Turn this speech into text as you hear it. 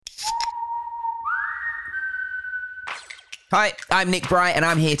Hi, I'm Nick Bright and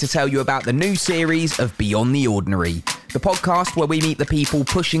I'm here to tell you about the new series of Beyond the Ordinary, the podcast where we meet the people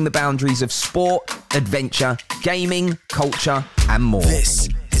pushing the boundaries of sport, adventure, gaming, culture and more. This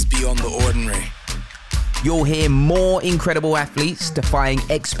is Beyond the Ordinary. You'll hear more incredible athletes defying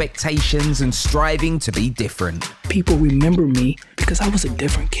expectations and striving to be different. People remember me because I was a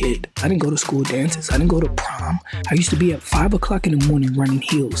different kid. I didn't go to school dances. I didn't go to prom. I used to be at 5 o'clock in the morning running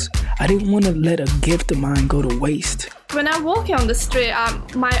heels. I didn't want to let a gift of mine go to waste. When I'm walking on the street,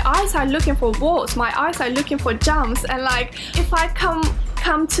 my eyes are looking for walls. My eyes are looking for jumps. And if I come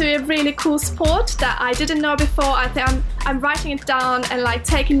to a really cool sport that I didn't know before, I think I'm writing it down and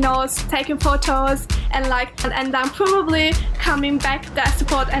taking notes, taking photos, and I'm probably coming back to that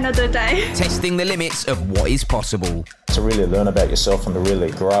sport another day. Testing the limits of what is possible. To really learn about yourself and to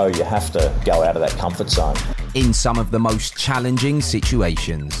really grow, you have to go out of that comfort zone. In some of the most challenging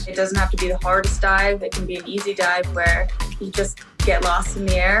situations. It doesn't have to be the hardest dive. It can be an easy dive where you just get lost in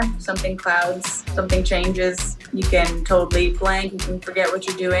the air. Something clouds, something changes. You can totally blank. You can forget what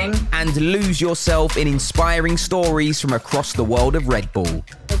you're doing. And lose yourself in inspiring stories from across the world of Red Bull.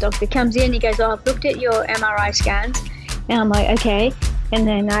 The doctor comes in, he goes, I've looked at your MRI scans. And I'm like, okay. And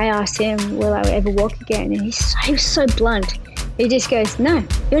then I asked him, will I ever walk again? And he was so blunt. He just goes, no,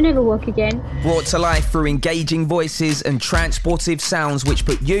 you'll never walk again. Brought to life through engaging voices and transportive sounds which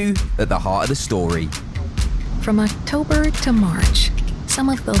put you at the heart of the story. From October to March, some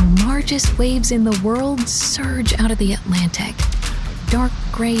of the largest waves in the world surge out of the Atlantic. Dark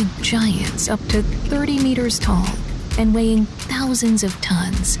gray giants up to 30 meters tall and weighing thousands of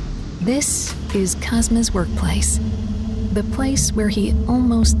tons. This is Cosma's workplace, the place where he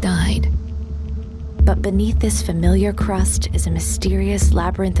almost died. But beneath this familiar crust is a mysterious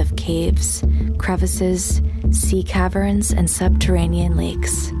labyrinth of caves, crevices, sea caverns, and subterranean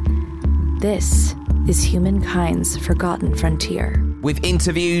lakes. This is humankind's forgotten frontier. With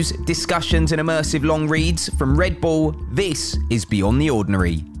interviews, discussions, and immersive long reads from Red Bull, this is Beyond the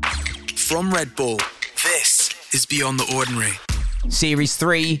Ordinary. From Red Bull, this is Beyond the Ordinary. Series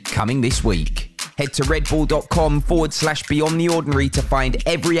 3 coming this week. Head to redbull.com/Beyond the Ordinary to find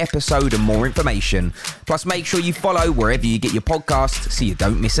every episode and more information. Plus, make sure you follow wherever you get your podcasts so you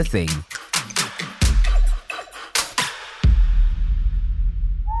don't miss a thing.